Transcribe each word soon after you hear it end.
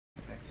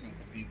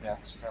be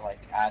best for like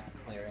ad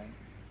clearing.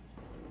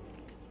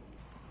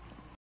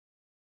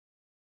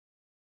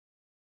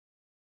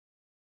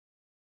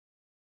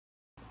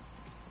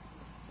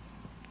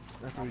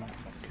 After we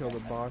kill the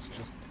boss,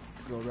 just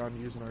go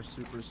around using our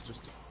supers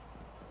just to...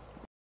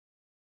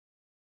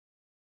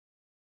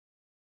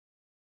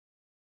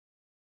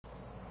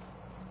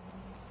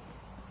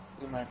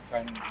 My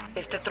friend.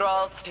 If the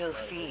thralls still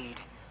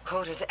feed,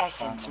 Crota's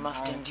essence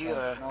must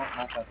endure. No,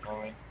 not that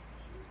boy.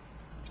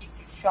 You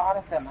shot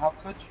at them, how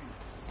could you?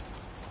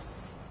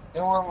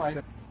 They were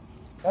like,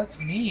 that's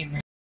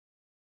mean.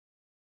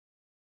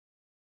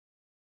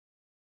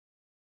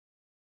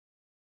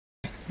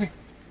 They're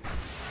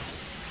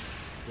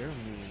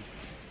mean.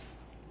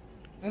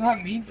 They're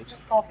not mean, they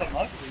just called them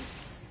ugly.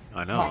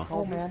 I know.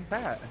 Oh man,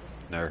 fat.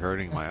 They're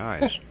hurting my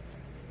eyes.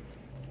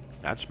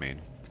 That's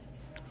mean.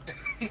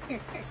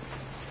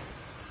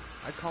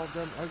 I called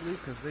them ugly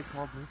because they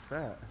called me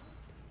fat.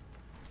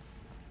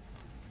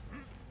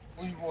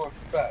 What do you want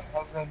fat?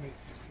 How's that mean?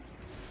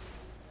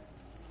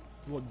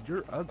 Well,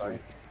 you're ugly.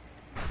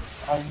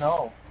 I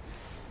know.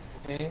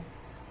 Okay?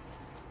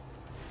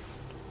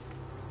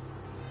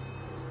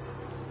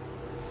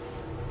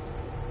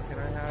 Can I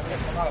have it?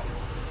 Come on.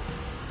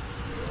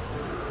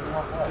 Come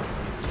on, what?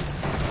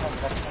 Come on,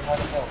 that's how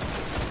to go.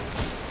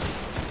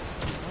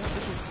 Oh,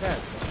 this is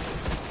Ted.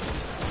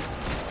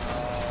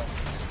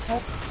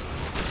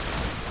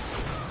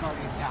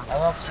 I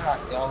love Shrek,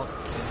 they all look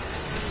good.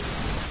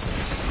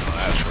 Oh,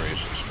 that's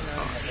racist.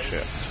 Oh,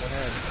 shit. Go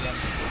ahead.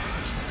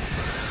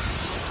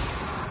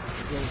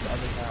 Go to the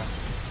other half.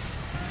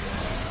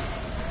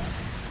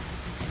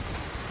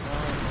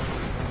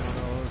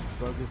 No, those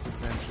bogus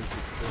adventures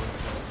are killing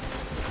us.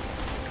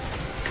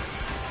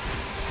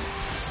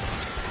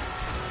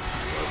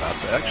 What about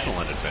the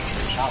excellent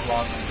adventures? Not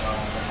long ago,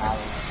 when I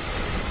was...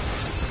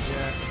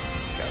 Yeah.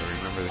 Gotta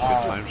remember the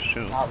good times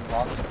too. Not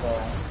long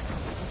ago,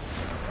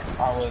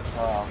 I was,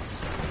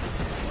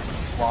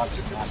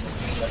 watching that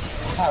movie, but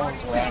I was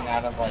ran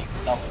out of, like,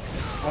 stuff.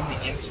 When the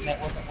internet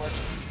wasn't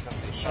working, because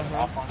they shut it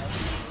off on us,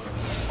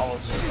 I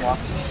was just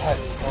watching that.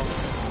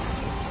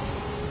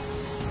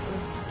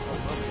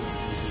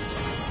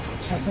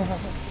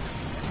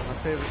 My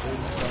favorite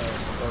is,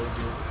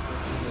 Bogus.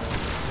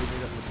 They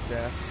meet up with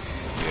death.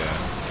 Yeah,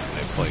 and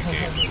they play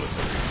games with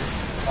the reaper.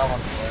 That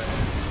one's good.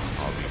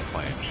 I'll be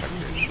playing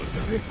checkers with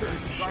the reaper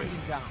and shit.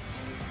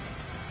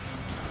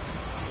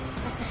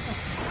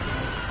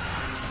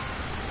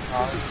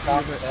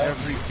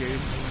 Every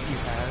game he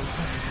has.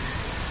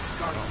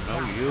 I don't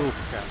know you.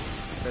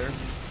 There.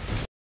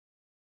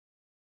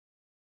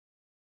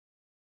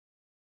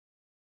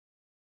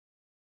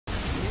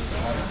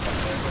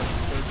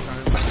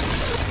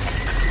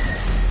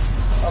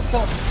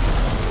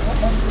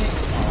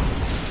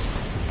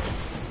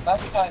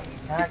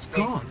 It's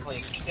gone.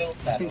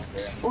 I think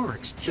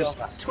Oryx just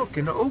took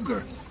an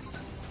ogre.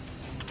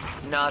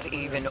 Not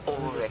even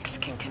Oryx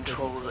can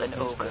control an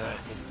ogre.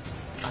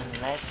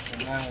 Unless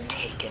it's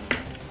taken.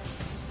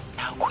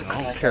 How quickly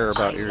I don't care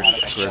about your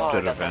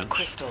scripted events.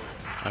 Crystal.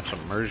 That's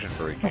immersion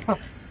breaking.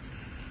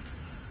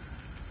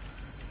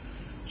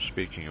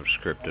 Speaking of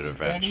scripted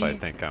events, I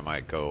think I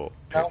might go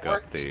pick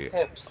up the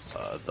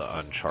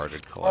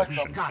Uncharted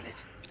collection. Got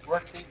it.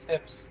 Work these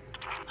tips.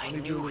 I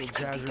knew it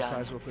could be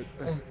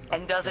done.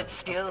 And does it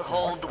still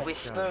hold the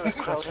whisper of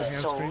Crota's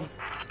soul?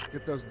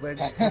 Get those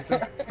legs.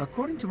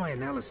 According to my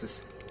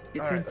analysis,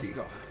 it's empty.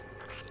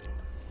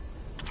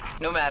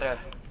 No matter.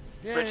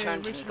 Yay,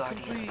 Return to me, mission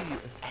Guardian. complete.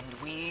 And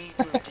we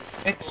will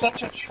dispose. It's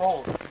such a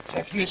troll.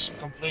 It's mission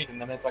complete,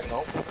 and then it's like,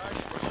 nope.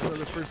 So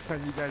the first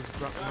time you guys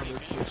brought me on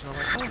this mission, I'm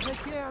like, oh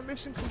heck yeah,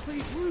 mission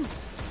complete, woo!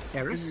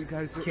 Eris,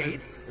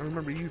 Cade, I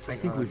remember you saying,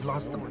 I think we've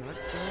lost them.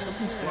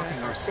 Something's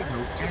blocking our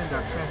signal and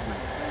our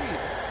transmitter.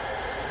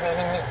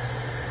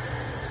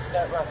 Just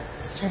start running.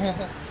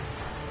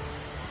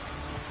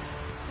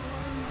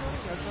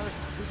 I thought it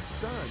was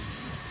done.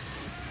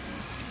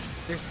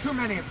 There's too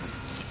many of them.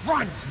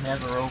 Run! It's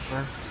never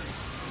over.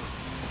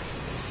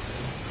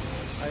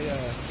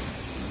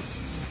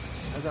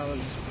 As I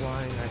was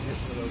flying, I hit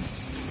one of those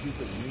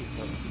stupid meat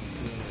bumps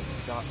and it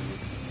stopped me.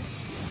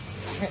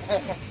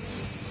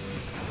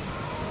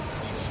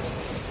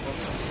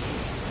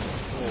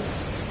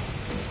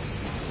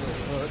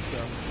 But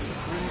I'm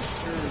pretty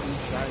sure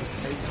these guys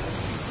take some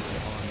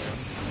people on them.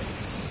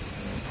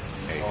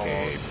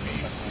 AKA me.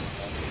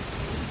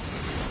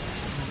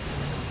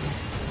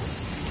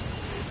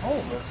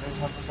 Oh, there's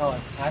something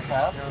going. Attack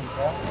up.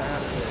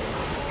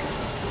 Saturday.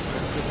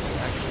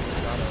 Actually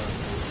got a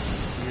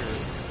beer.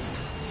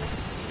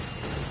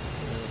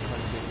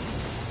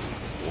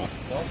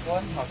 Don't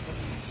one puppet.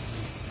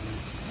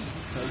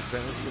 Because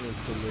venison is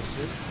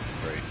delicious.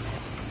 Great.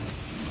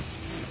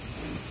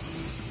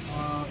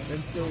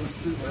 And so as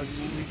soon as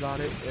we got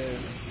it, and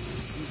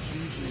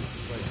usually it's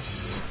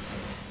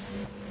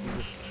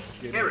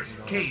like... Eris,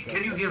 Cade,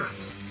 can you hear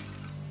us?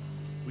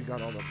 We got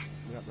the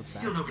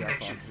Still no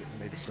connection. Off it and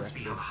made This must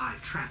be how the breakfast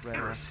hive trapped right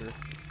Eris. after.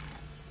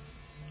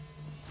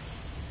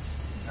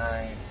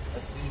 Alright,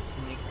 let's see if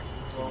we can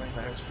keep going.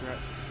 Fast trap.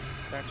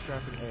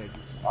 backstrapping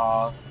eggs.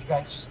 You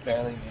guys just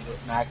barely made it.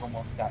 Mag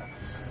almost got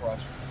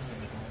crushed.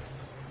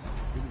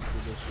 It was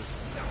delicious.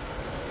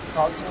 So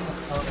I was doing the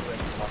photo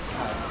race one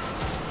time.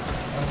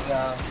 And, you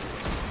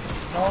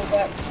know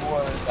that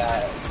door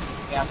that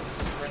you have to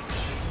sprint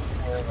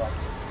where, like,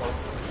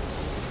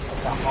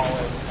 the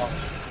hallway was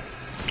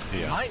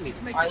Yeah. I need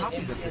to make I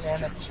copies of this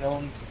Indiana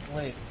journal. Jones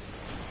slid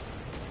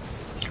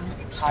through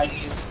the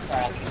tiniest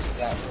crack into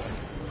that room.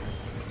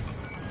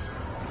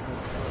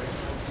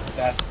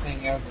 Best thing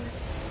ever.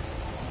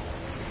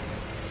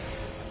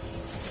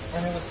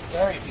 And it was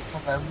scary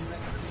because I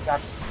literally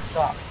got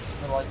stuck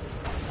for like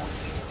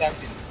 14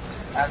 seconds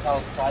as I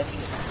was sliding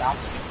it stopped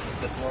because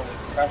the door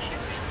was crushing me.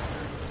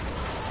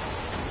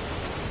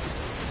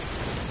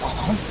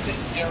 I'm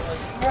sitting there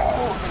like, no!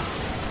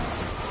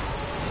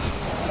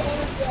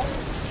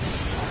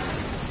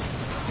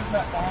 He's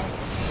not dying.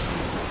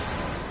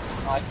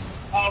 Like,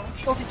 we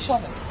killed each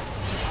other.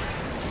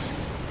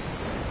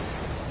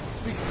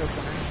 Speaking of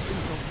dying,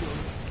 please don't kill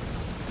me.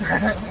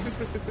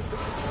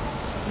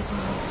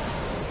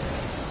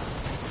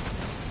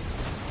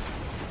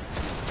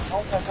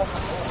 Oh my god,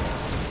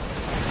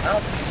 I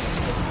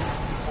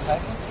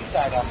don't think you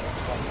died on this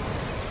one.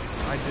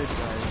 I did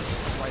die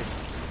twice.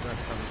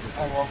 Last time I did.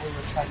 Oh, well, we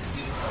were trying to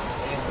do this on the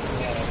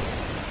alien.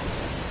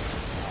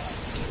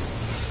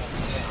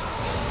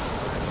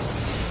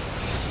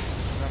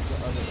 That's the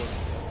other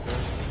one.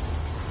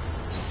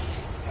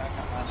 Yeah, I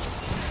got mine.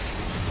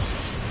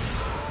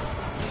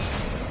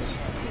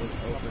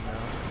 It's open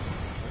now.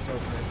 It's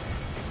open.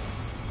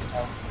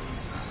 Oh.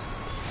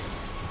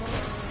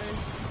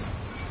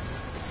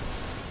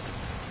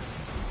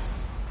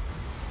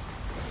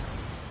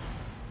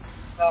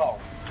 No.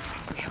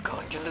 We're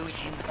going to lose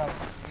him.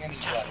 Anyway.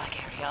 Just like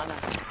Ariana.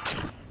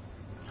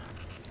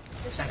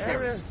 That's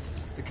Eris.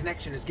 The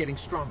connection is getting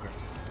stronger.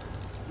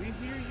 We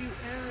hear you,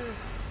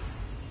 Eris.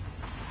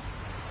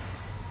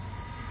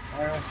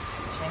 Eris,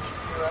 change your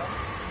hero.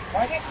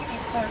 Why didn't you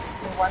just start,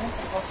 why didn't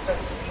you go start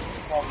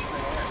speaking while we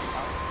were there,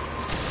 huh?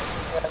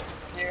 We had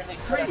clearly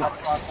cut enough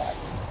contact.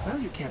 Well,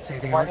 you can't say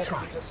they Why are didn't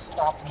trying. you just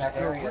stop in that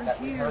area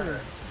that we heard?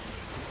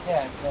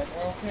 Yeah, and be like,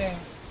 we're okay.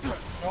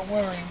 Don't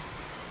worry.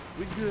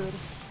 We good.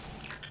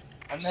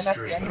 And then at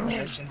the end of the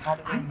mission, how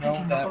do we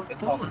know that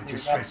it's all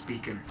cleared up?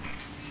 Beacon.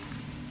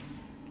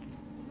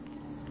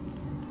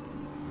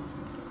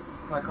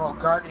 It's like, oh,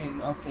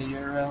 Guardian, okay,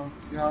 you're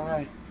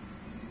alright.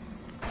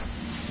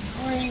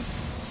 Wait.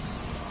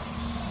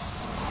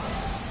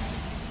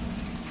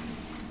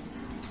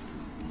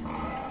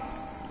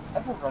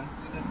 Ever run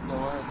through this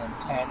door and then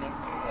panic,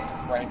 like,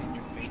 right in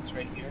your face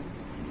right here?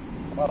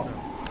 Oh.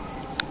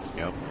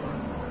 Yep.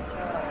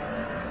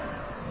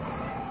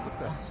 What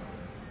the?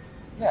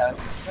 Yeah,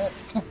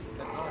 the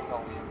door's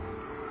only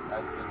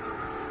as good.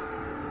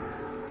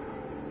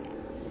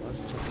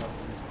 Let's check out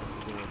this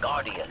door.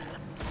 Guardian,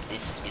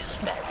 this is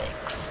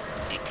Magus.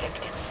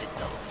 Detective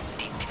signal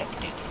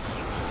detected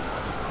you.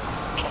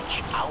 Catch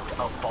out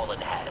of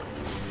fallen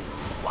hands.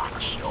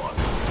 Watch your...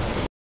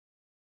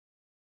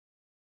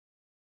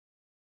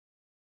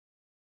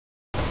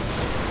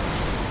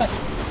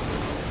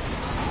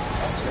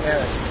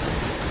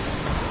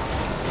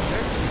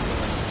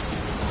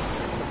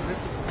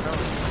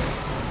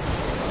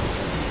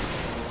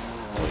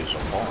 Well, he's a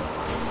fallen.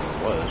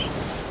 Was.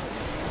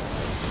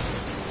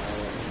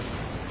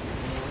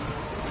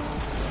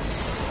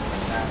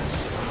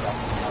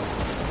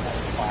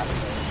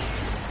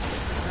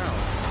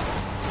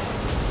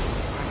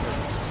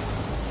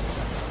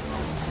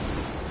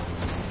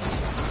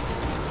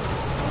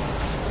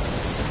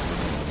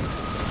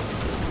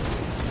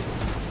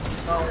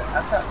 So,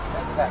 at the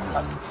end of that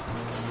cutscene,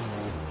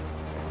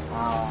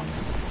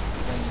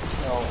 when you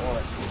kill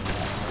Oryx,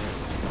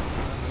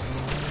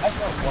 I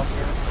don't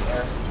wonder if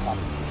Eris is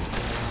talking to you.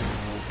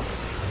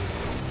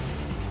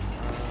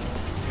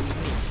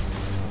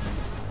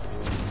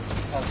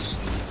 Because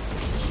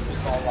she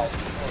was all like,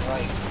 oh,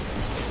 right,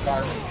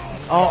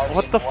 Oh,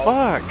 what the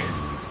fuck?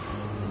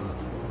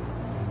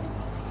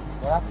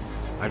 What happened?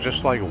 I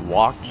just like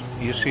walked.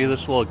 You see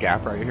this little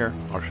gap right here?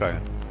 I'll show you.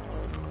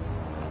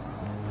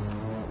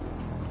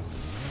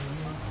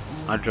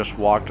 I just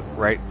walked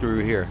right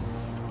through here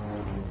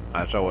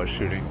as I was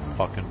shooting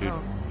fucking dude.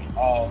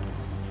 Oh.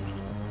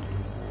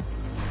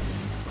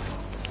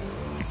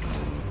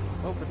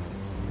 Open.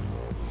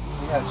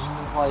 Yeah, she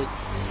was like,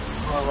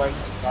 we're right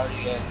to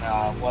Guardian,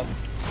 what?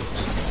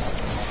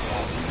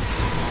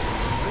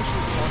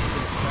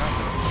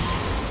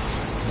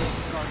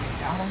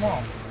 I don't know.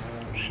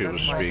 She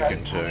was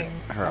speaking to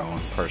her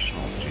own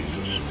personal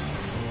Jesus.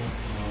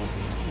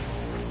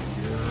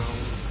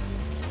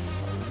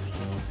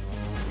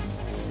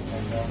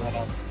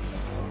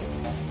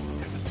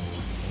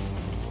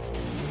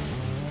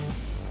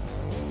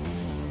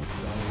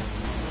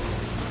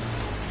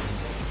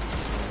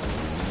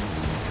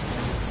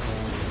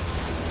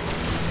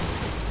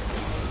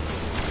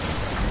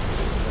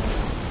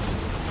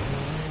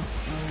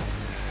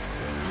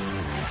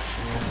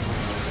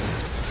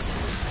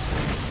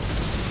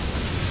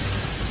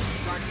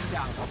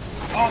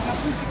 Oh, that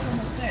was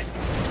a mistake.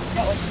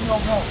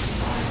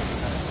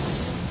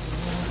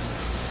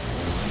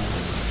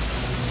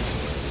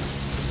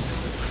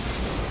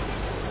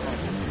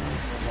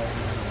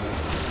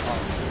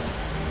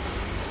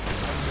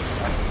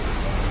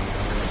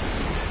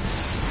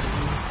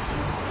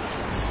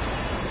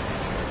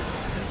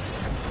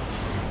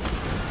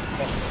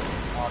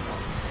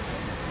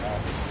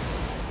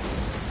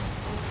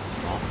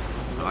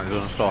 I'm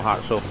doing still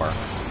hot so far.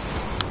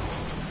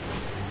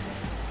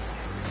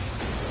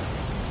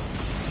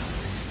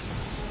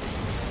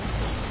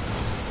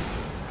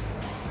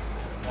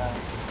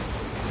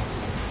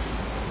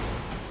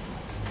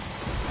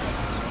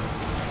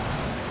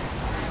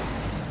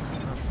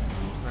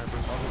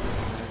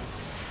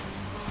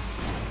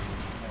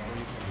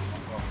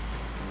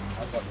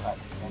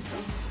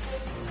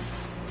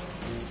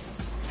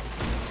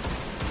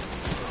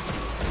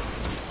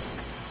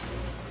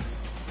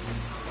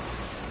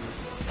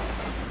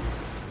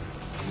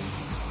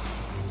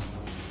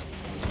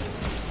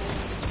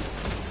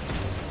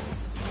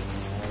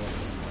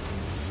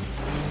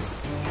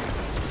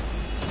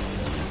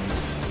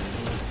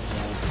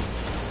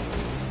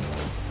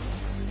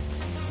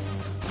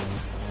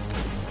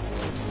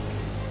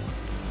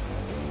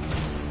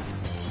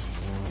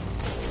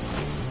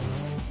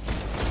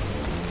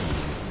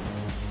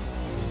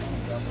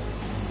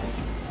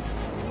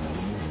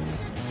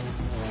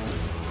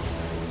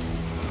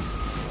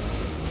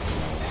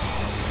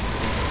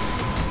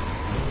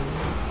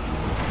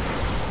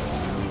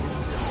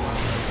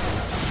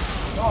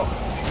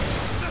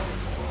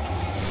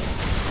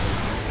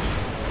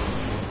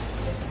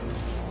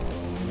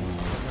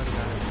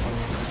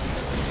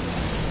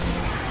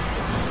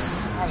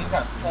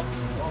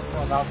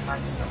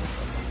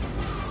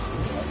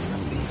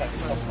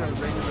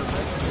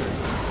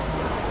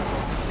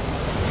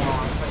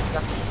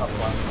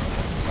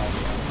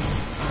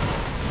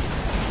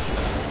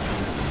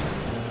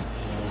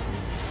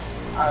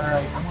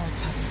 Alright, I'm gonna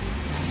tell you.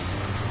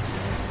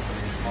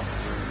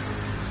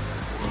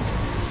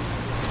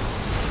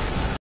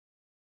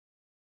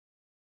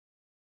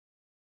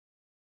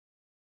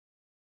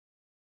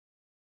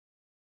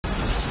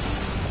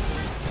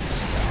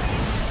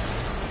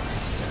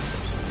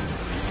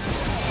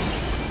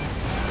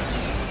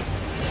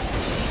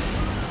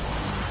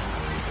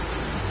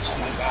 Oh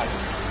my god.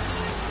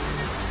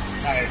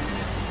 Alright.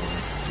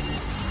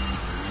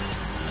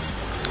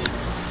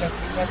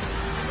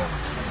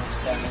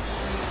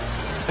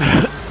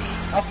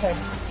 Okay.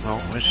 Well,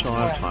 we still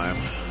have time.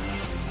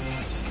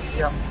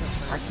 Yeah,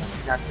 I think we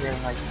got here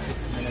in like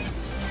 6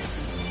 minutes.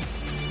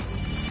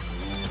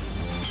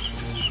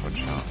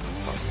 Switch out.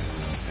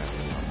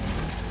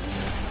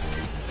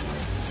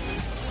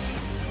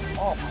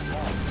 Oh my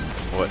god.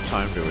 What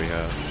time do we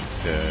have?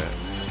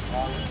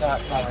 We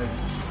got like...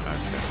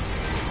 Okay.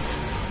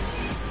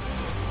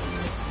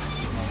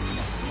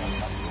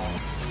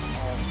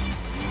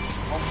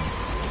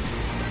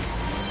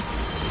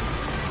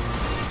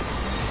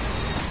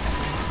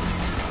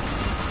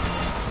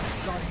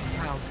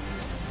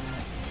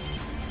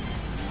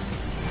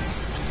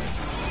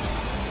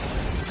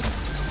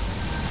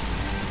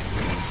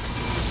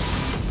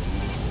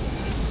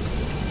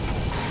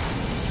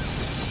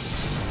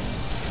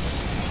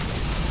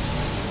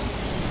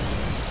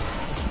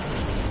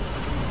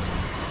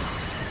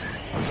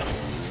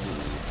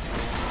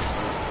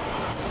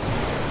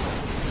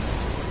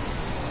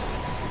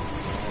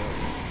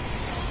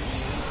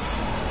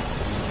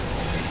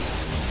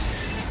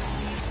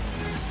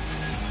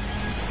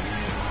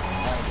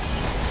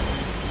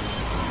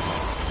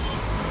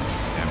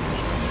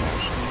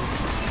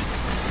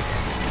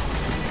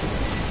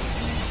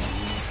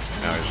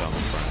 Now he's on the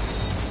front.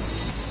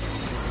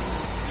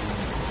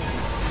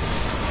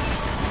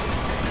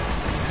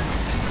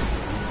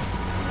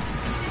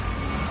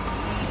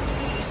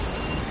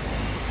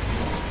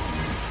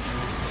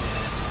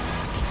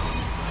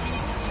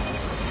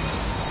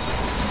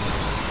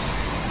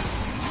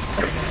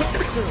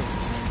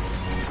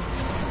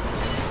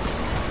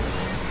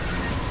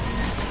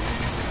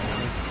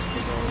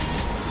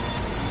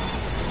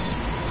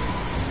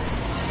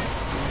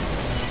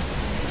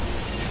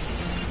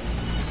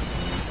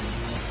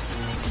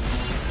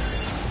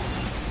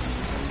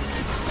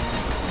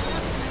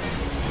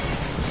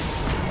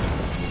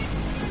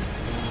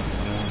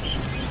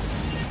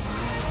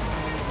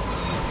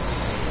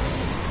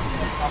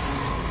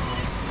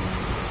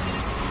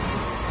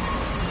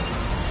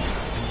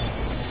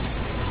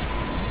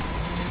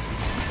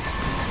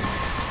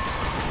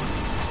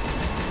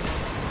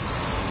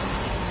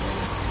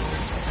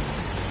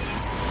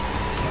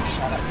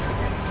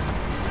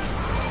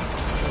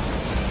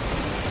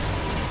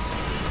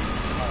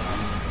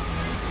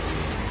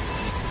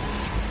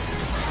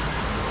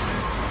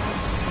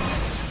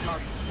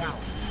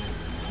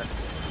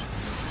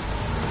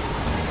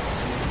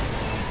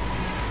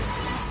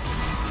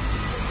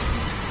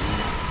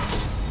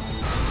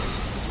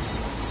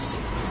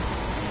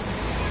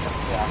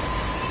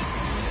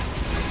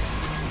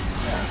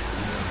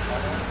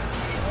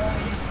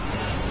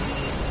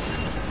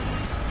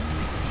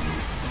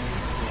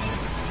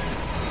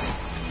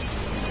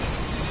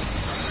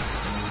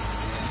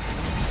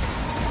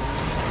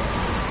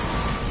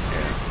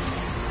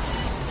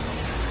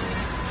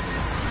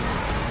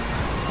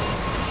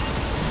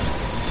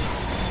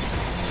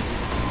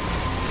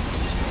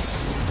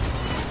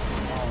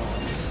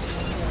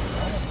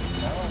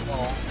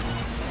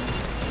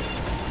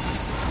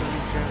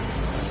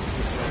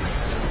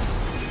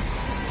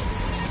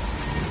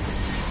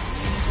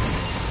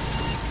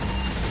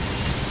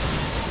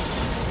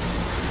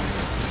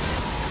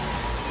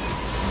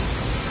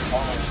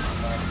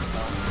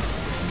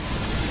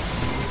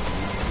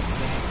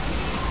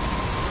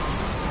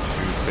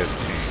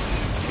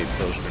 $215. Keep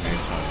those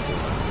grenades on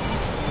cooldown.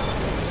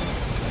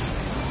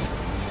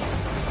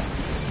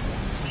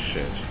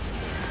 Shit.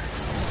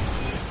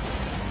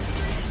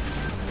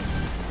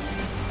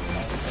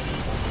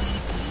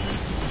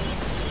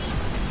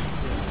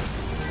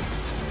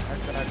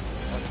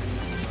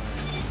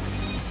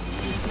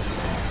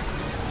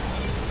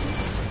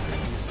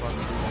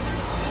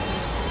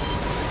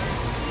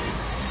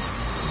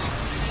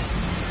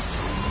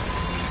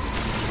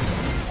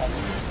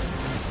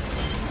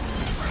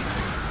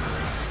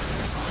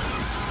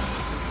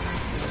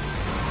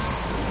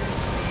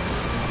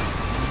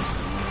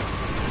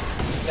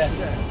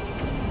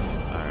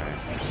 Alright,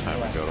 it's time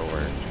to go to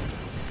work.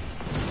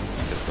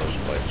 Get those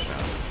plates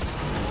down.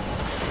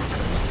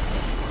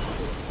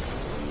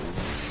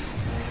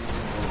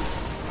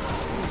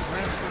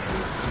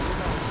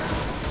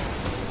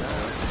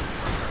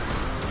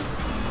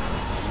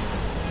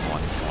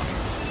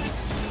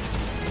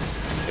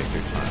 Take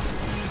your time.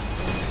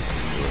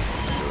 Do it.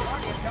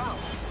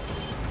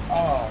 Oh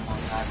my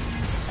god.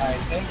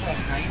 Alright, there's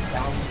like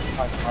 9,000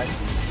 like light.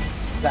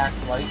 Exact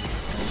light.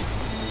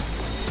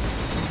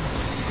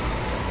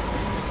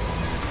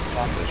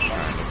 I'm just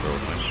trying to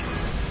build my stream.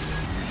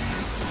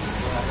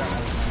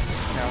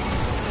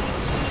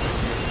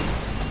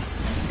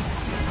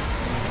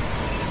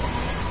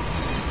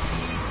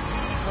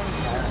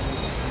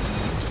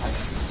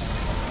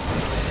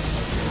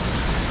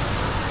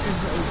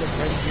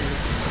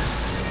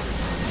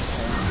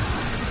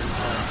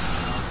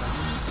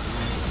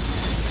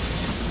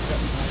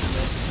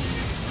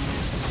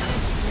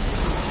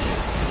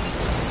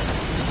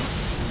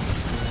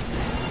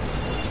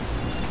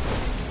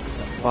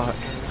 Fuck.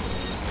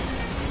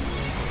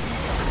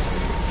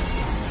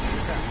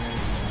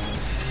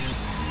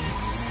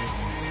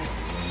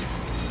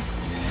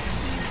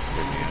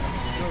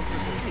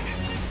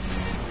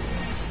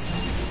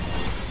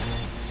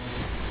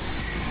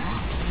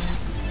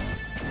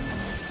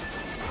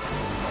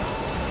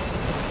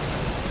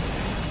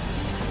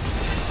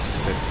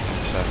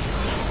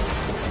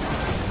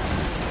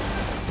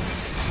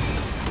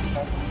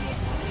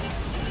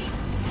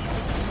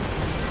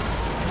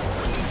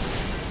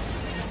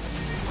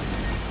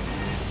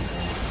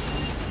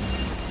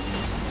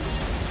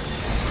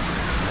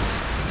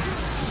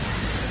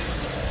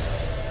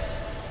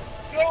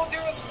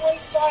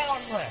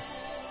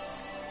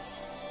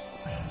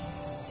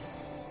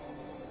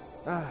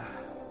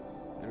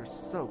 They're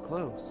so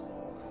close.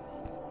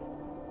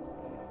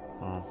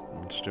 Well,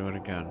 let's do it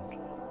again.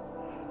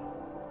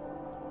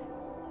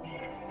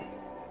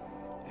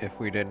 If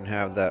we didn't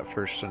have that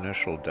first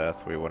initial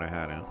death, we would have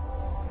had it.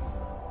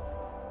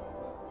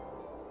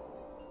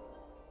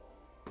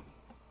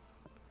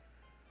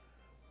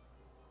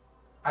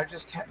 I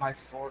just kept my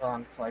sword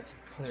on so I could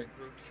clear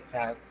groups of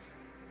ads.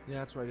 Yeah,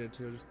 that's what I did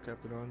too. I just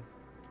kept it on.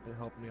 It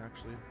helped me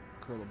actually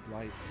curl a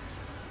blight.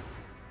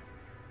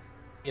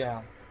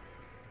 Yeah.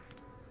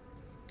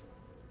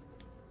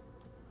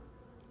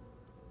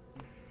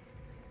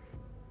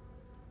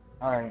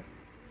 Alright.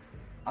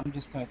 I'm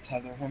just gonna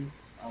tether him.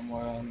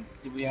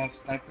 Do we have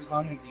snipers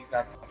on, or do you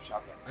guys have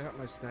shotguns? I got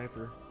my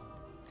sniper.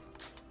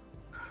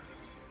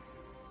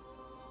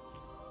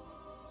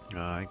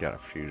 I got a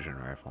fusion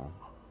rifle.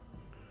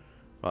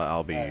 Well,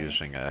 I'll be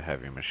using a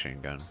heavy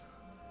machine gun.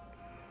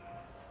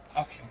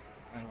 Okay.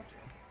 I will do.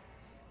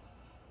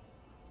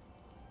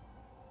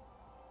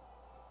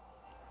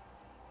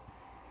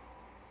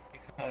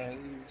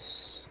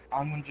 Because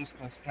I'm just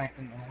gonna snipe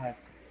in the head.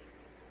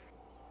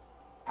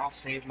 I'll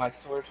save my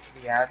sword for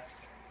the ads.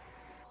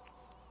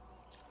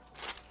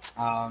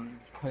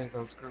 Clear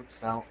those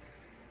groups out.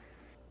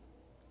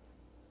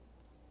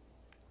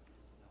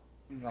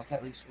 Like,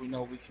 at least we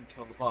know we can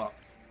kill the boss.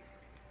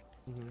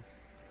 Mm-hmm.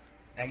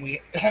 And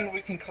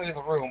we can clear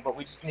the room, but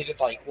we just needed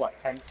like what,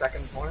 10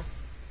 seconds more?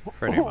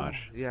 Pretty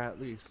much. Yeah,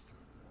 at least.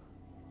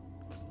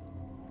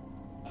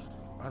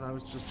 And I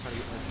was just trying to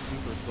get my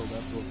super filled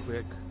up real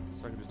quick,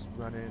 so I could just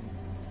run in.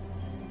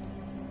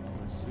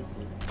 My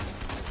super.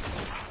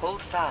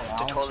 Hold fast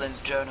to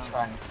Tolan's journal.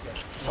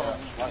 Saw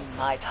me through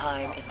my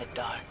time in the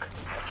dark.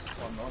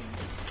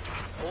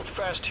 Hold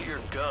fast to your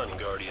gun,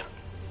 Guardian.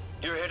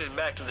 You're headed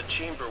back to the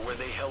chamber where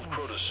they held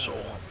Crota's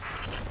soul.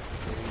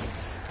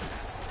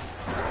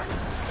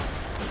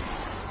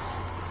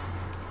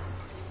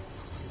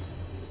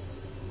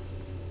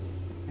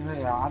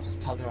 Yeah, I'll just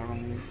tell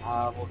them.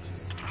 We'll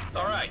just.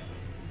 All right.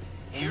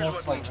 Here's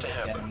what needs to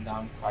happen.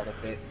 Down quite a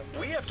bit.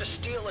 We have to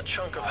steal a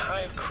chunk of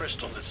hive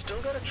crystal that's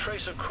still got a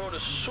trace of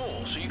Crota's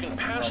soul, so you can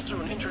pass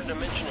through an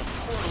interdimensional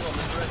portal on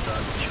the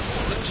Dreadnought with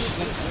your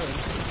Oryx.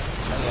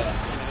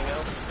 Anything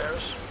else,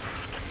 Paris?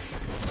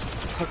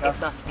 It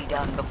must be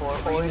done before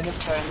Oryx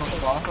turns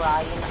his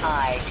scrying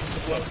eye to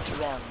the 8th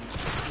realm.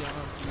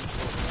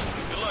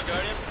 Good luck,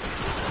 Guardian.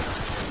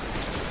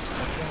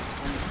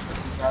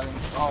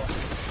 Oh,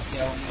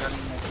 yeah, when you're in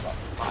about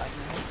 5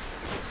 minutes.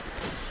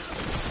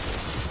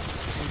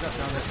 We got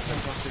down there, 10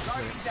 bucks, 6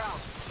 minutes.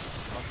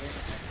 Okay.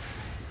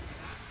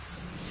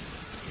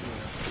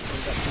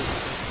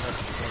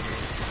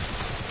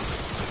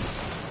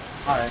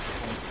 Alright,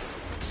 cool.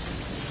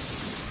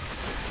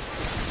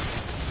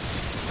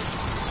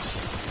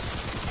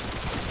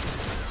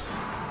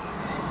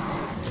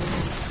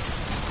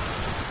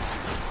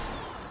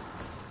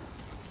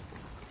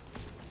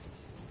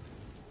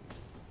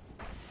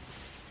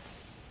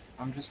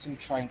 I'm just gonna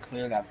try and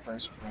clear that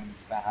first room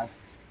fast.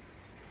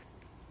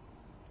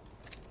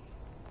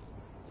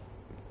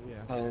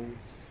 Yeah. Because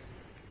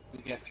we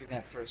get through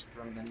that first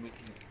room, then we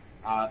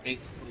can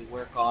basically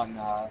work on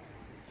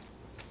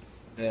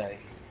the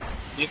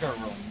bigger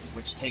room,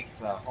 which takes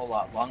a whole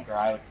lot longer,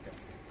 I would think.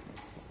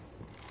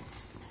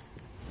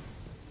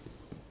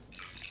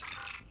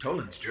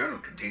 Toland's journal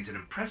contains an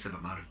impressive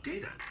amount of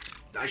data.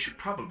 I should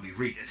probably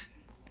read it.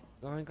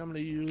 I think I'm gonna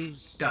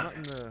use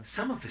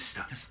Some of this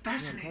stuff is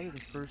fascinating. Probably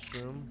the first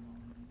room.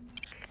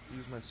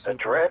 Use my The super.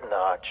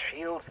 dreadnought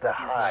shields the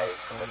hive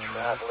from the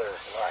traveler's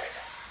light.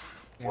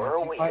 Were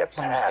we to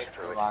pass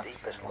through its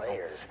deepest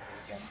layers,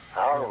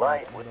 our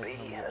light would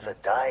be as a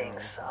dying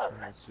sun.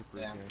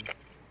 Yeah.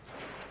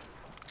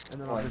 And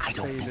then I'll just I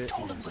don't save think it.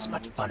 Toland was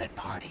much fun at We'll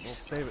parties.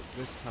 save it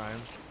this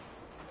time.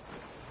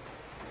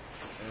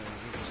 And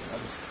I'll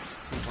just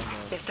keep on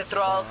the If the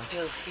thralls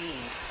still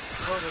feed,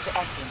 Crota's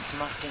essence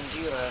must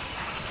endure.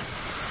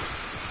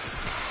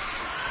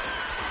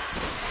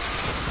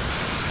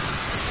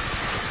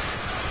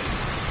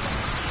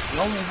 The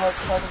only hard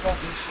part of that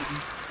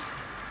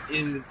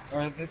mission is,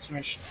 or this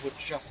mission would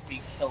just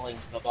be killing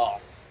the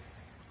boss.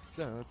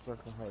 Yeah, that's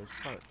not the hardest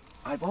part.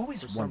 I've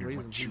always wondered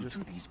what chewed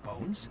through these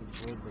bones.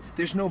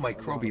 There's no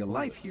microbial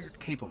life here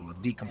capable of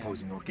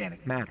decomposing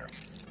organic matter.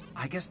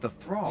 I guess the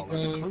thrall are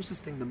the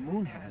closest thing the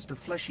moon has to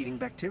flesh-eating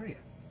bacteria.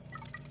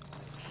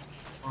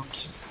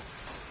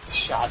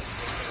 Shots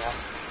picking up.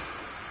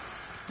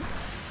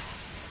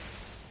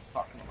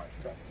 Talking to my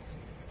friends.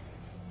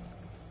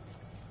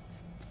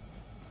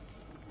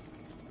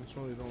 That's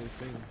really the only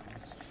thing.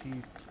 Is he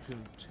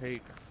can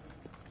take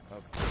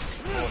a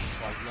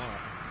force like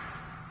that.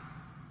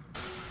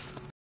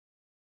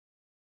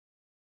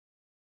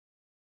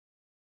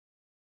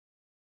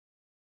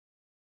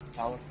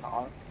 That was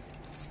Tom.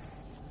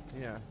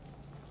 Yeah.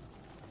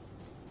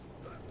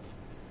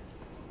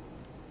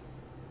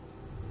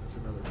 That's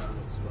another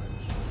bullet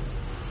sponge.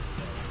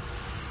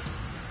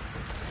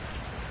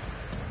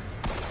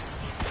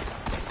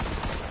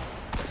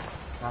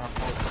 Not a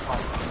full spot.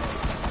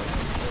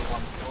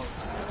 One full.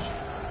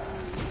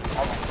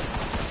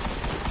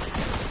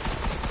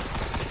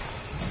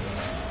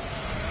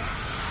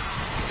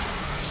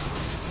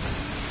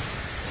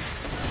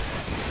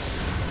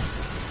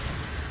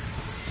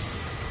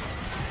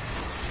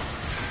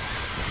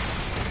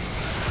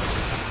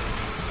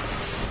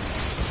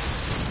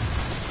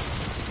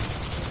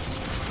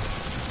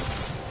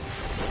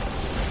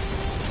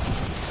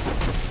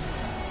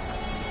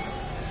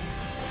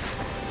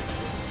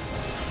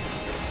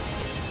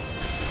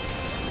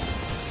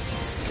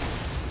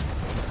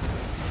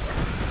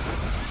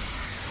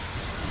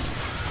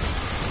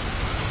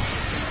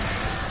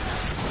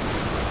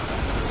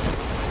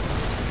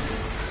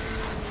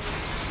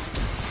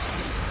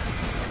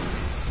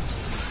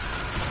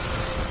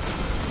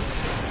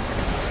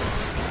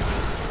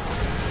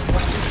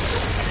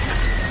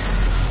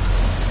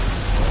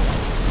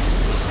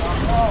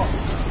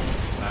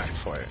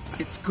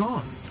 It's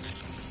gone.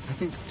 I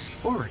think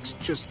Oryx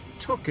just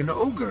took an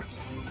ogre.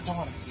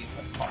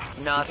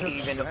 Not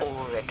even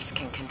Oryx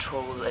can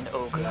control an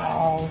ogre.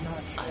 No,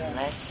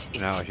 unless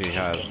it's now he taken.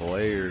 has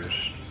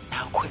layers.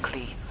 Now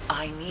quickly,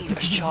 I need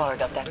a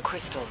shard of that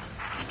crystal.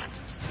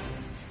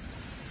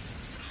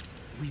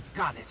 We've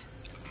got it.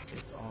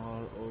 It's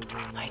all over.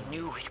 I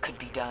knew it could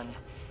be done.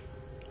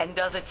 And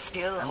does it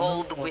still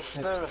hold the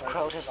whisper of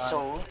Crota's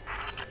soul?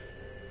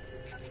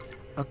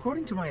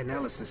 According to my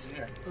analysis,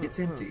 it's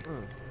empty.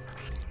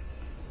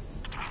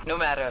 No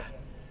matter.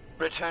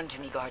 Return to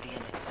me,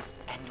 Guardian,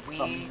 and we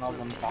will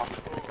discuss.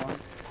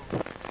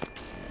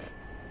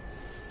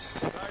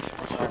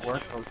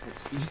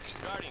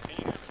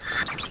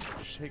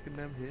 Shaking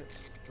them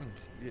hips.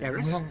 Yeah.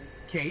 Eris?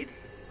 Cade?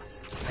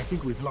 I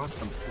think we've lost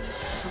them.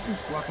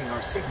 Something's blocking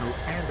our signal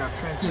and our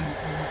transmitter.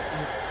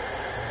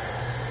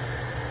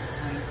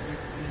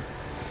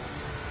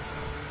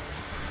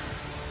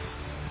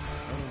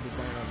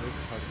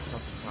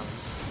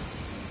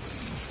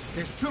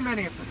 There's too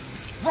many of them.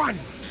 Run!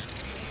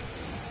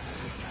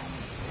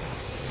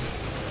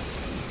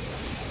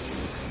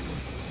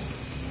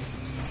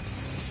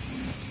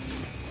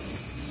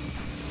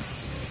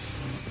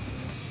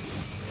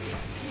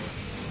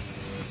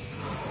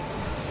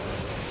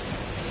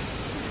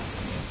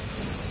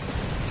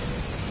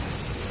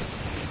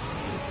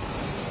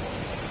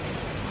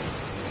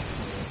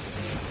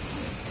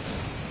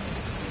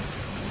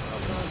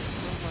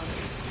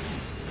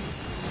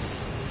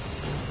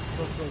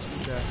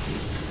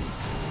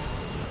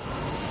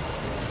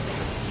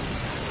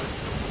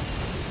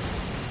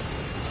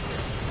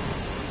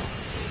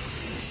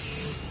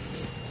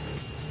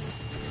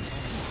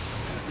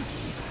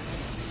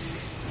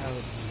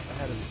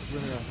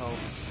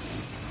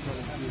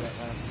 that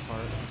last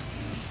part.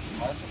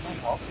 That's my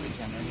health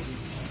regenerated.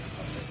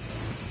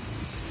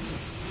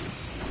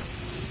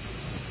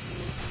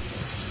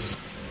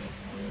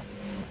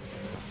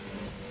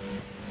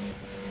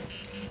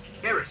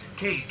 Eris,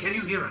 Cade, can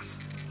you hear us?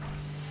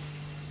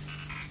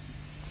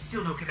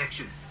 Still no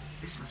connection.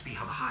 This must be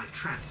how the Hive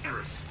trapped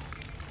Eris.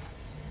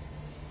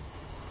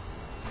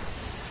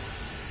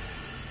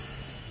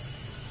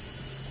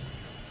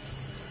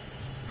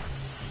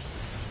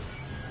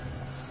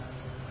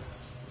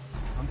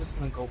 I'm just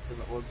gonna go for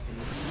the orbs in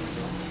this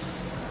video.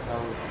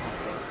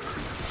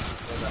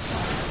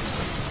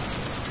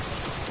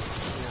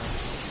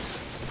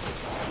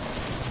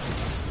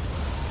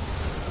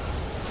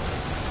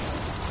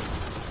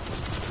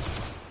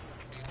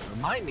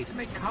 Remind me to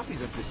make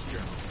copies of this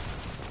journal.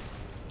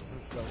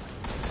 Let's go.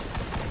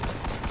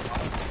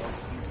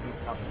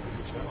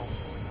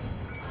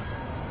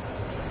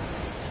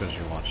 Because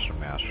you want some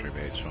mastery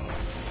baits on it.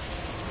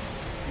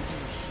 Using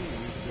the machine,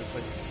 you can just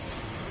like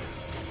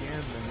scan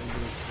them into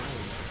his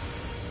brain.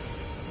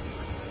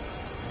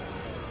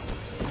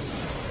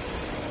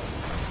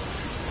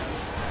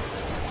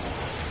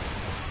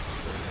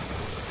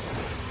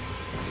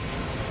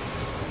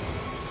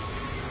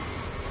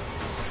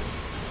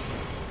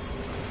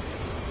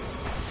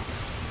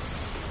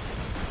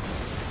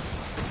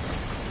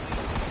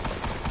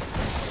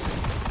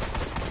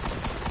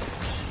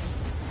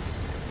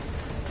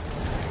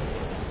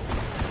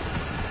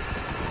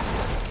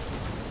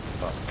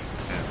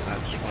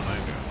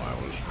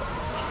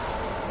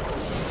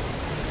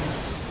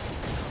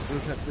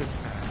 At this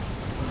path.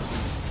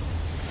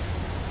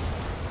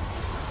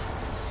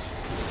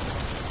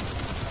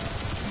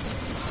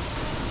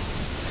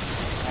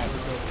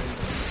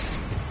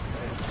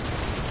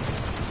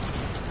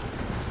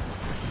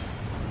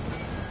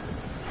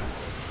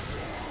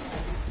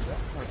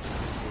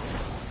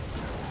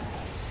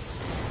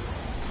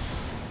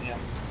 Yeah.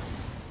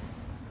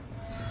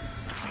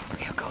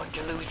 We're going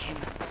to lose him,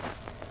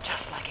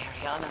 just like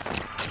Ariana.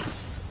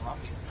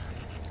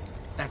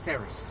 That's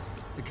Eris.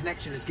 The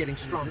connection is getting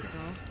stronger.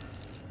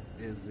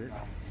 Is it?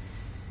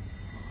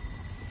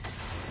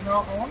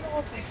 No, I wonder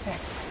what they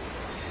think.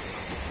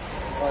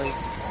 Like,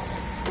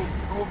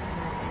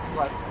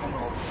 like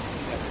Spindel,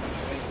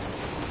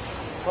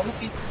 what if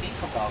you think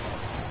about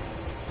it?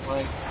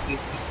 Like, they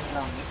think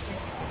around this thing?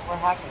 What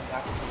happens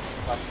after this?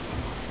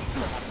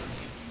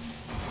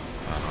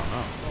 I don't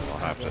know.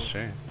 We'll have to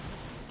see.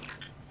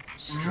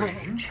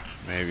 Strange.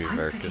 Maybe I'm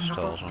Verkus picking up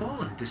tells a him.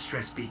 fallen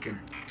distress beacon.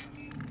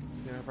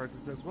 Yeah,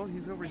 Verkus says, well,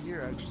 he's over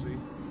here actually.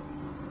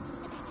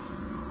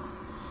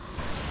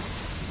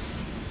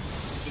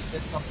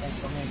 Did something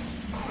for me.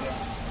 Yeah.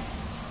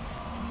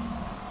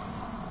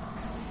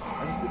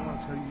 I just didn't want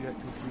to tell you yet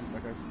because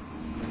like I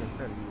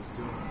said, he was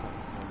doing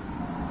something.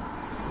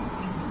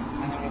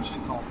 I know what you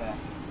call that,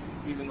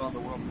 even though the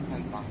world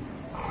depends on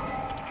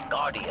it.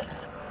 Guardian,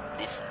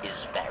 this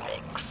is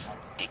Varix.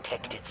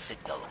 Detected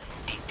signal.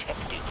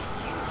 Detected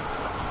you.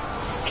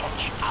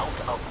 Catch out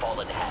of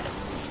fallen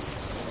hands.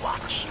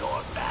 Watch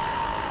your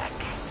back.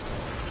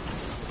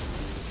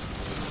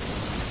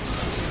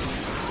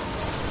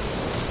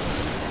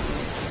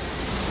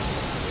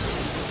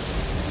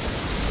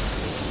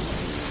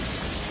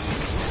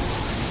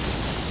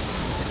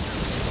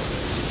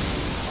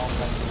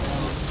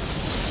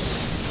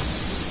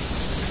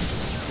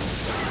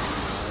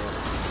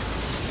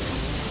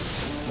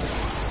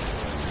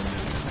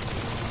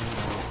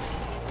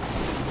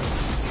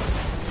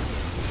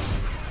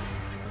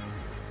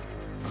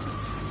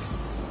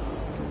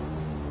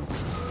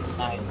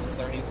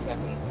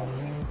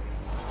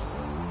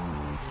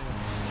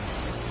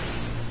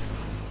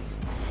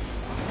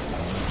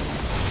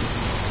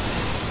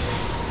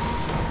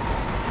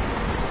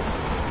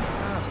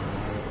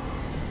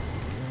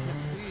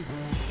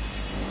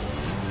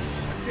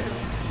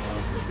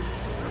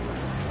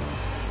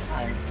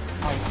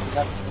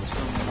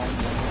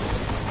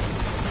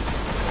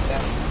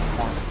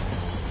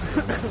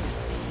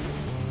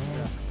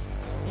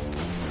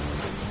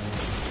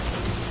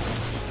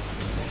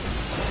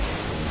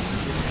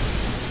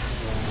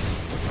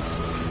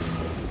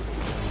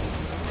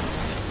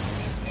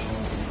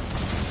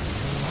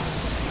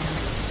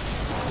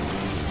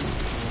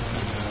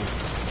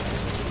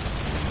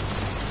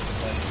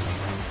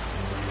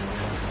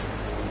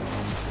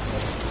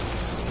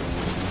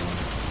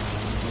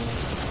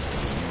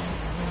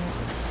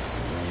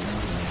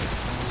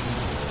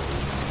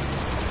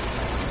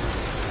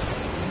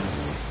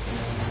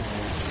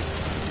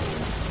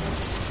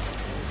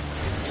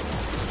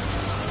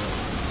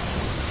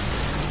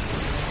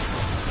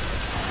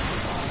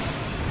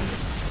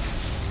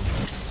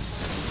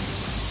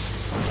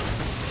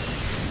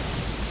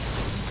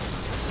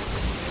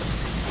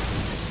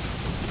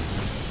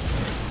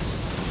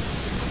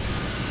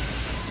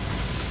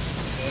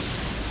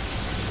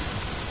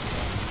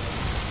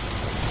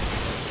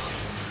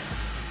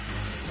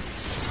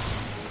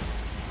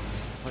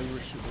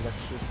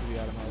 electricity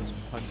out of him. I was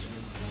punching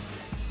him.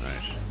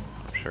 Nice.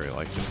 I'm sure he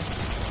liked it. It's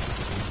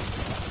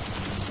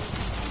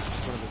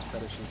one of his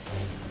fetishes.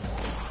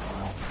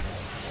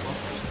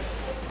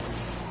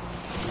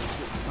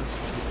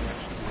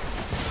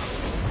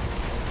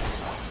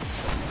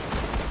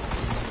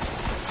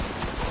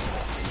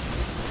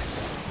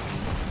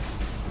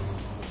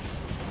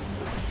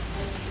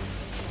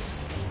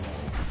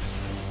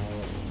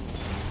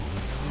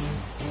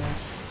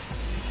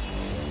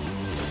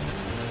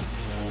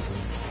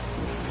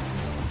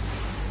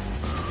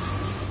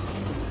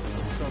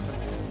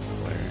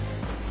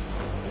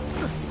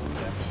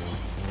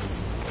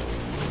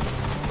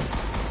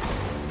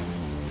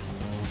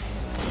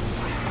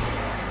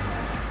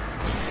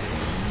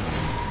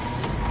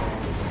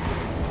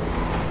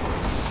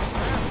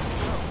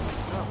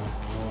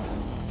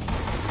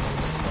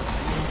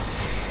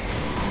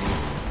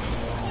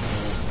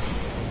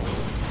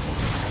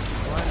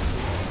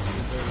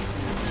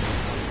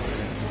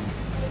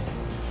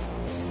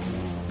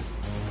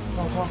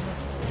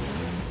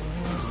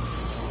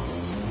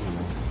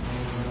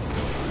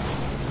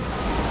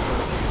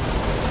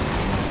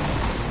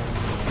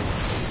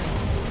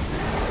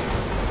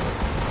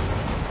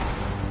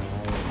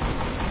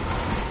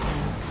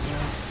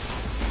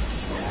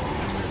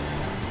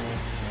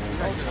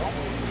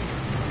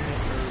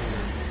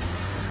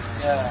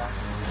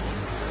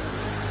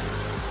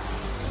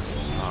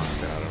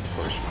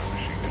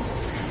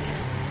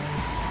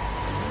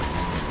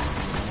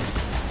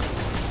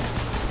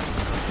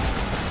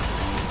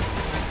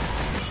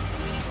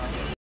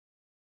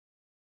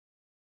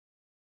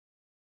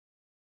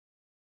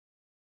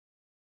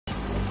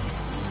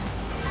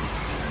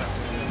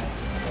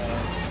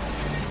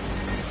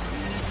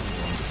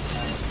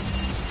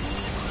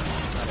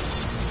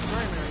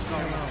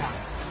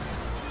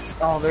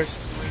 Oh, there's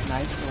 3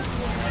 knights over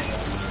there.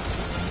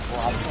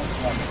 Well, I think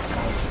like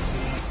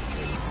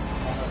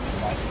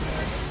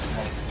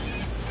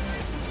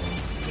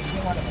if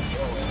you want to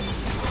go it.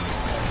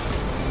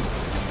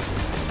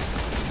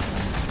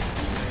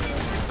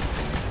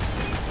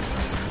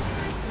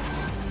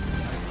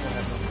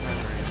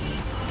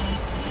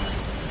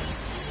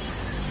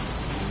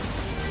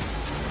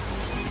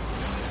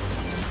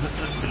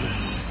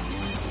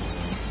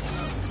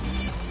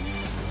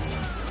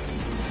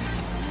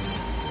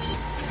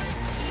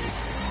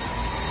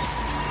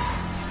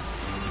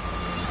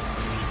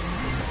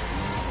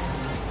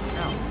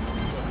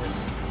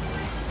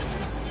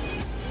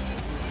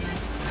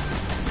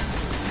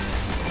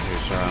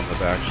 On the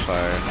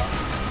backside.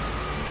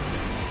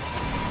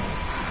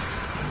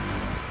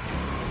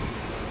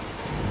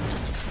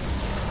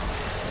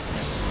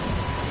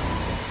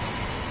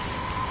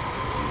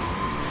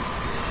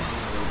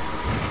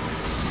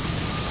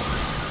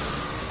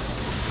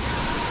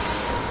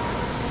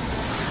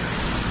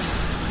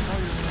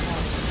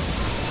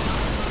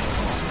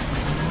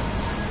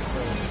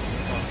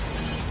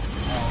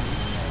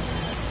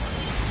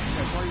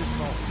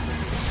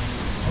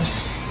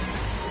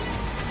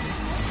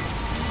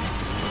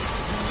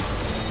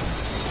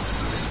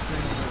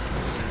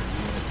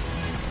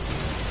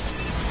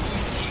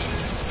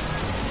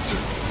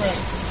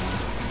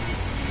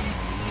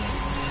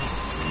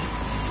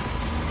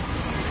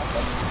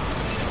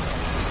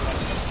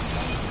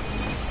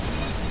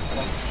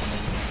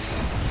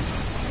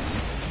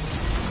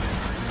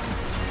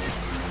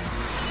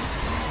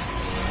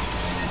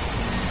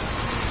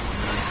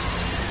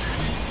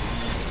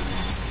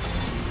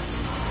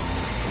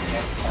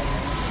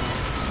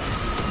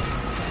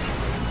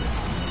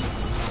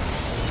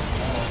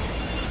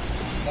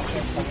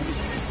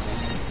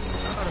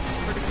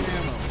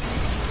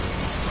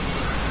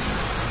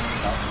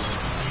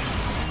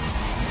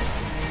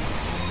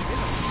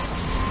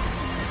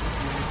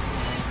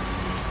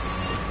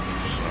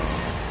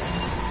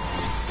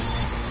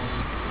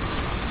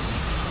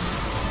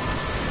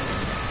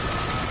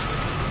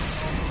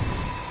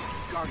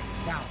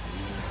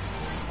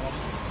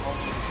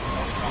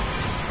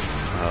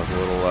 A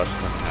little less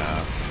than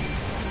half.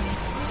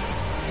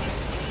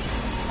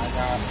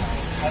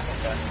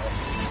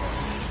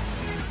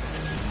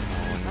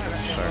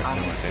 Start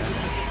doing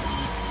damage.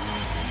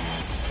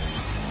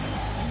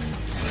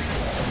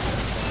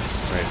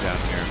 Right down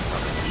here in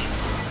front of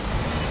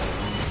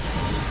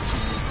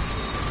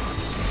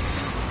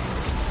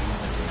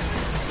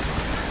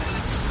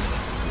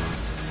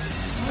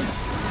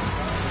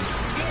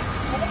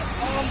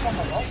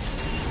us.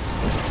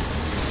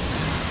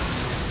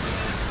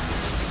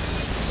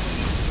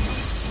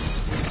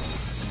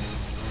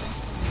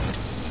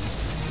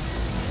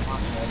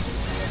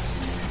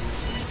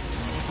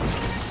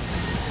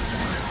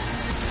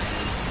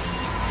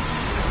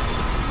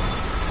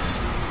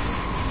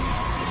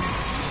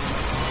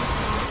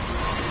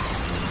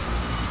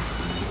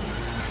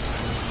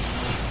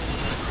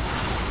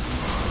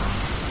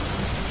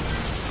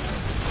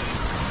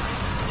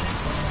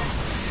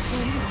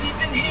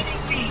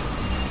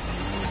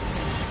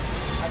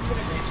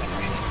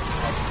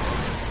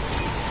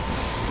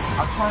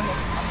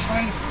 I'm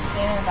trying to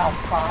stand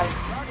outside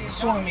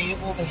so I'm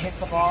able to hit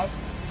the boss,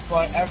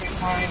 but every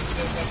time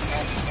there's like an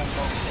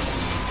accidental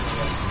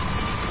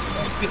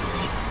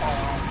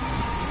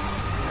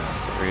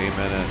 3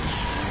 minutes.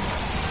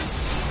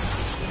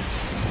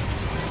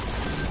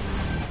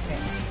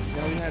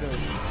 Yeah, we had a...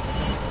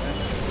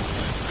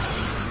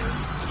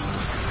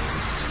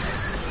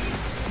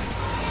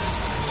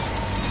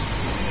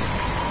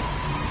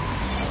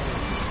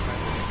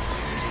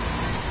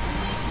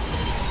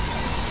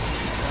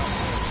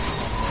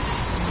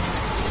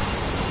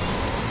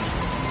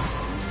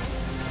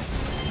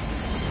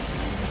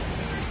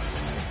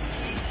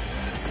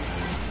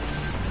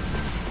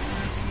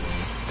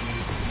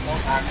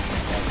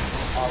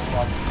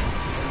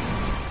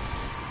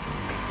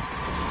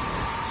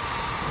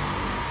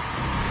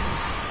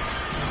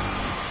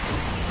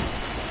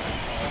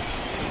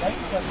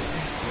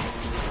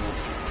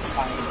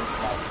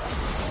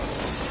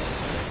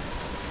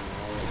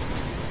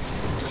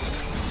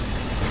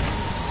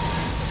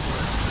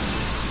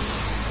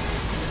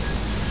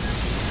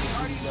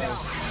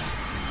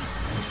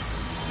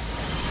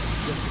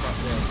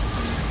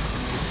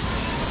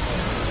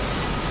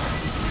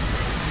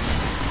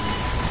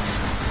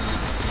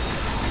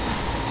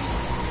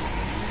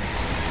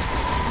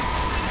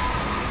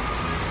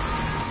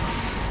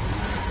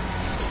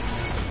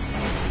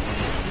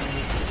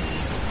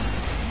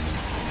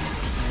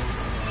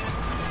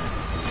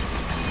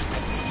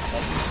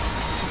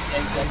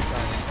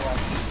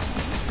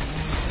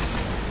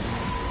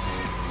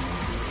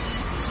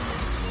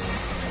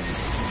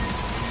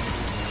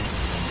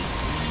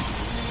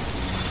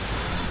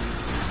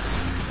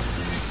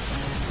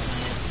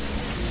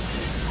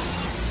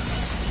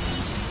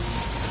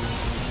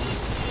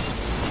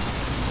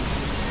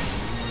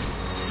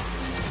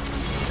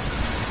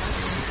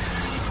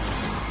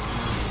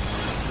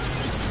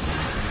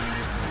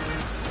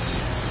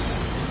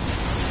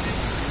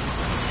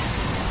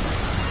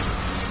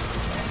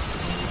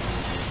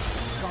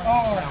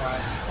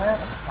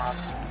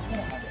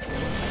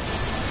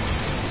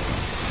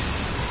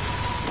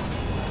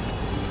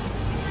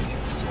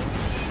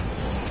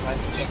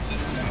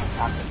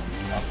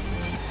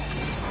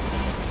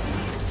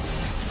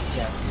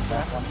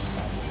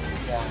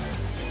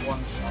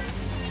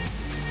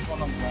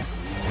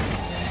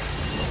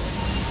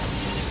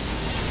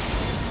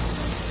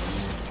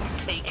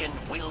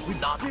 Kraken will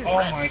not rest.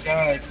 Oh my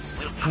god.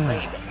 We'll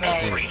claim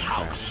every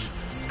house.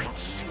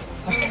 Consume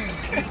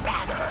every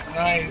banner.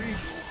 Nice. You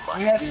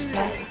We have must 30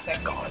 stand,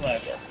 seconds Guardian.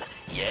 left.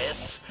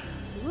 Yes,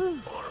 or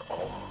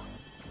all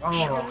Oh,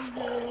 shall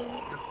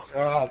fall.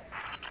 God.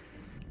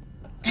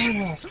 Damn,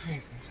 that's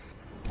crazy.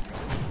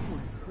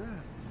 Holy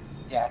crap.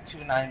 Yeah,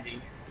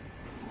 290.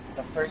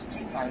 The first 2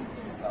 times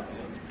it was up, it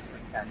was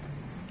 310.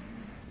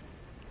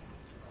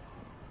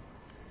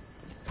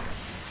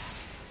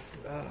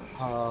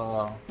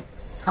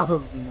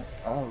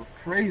 Oh,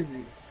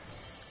 crazy.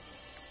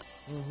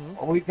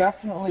 We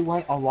definitely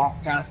went a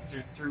lot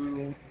faster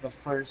through the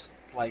first,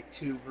 like,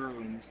 2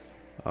 rooms.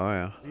 Oh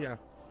yeah. Yeah.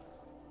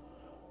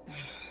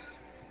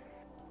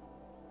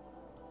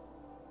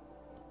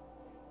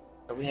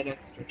 So we had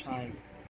extra time.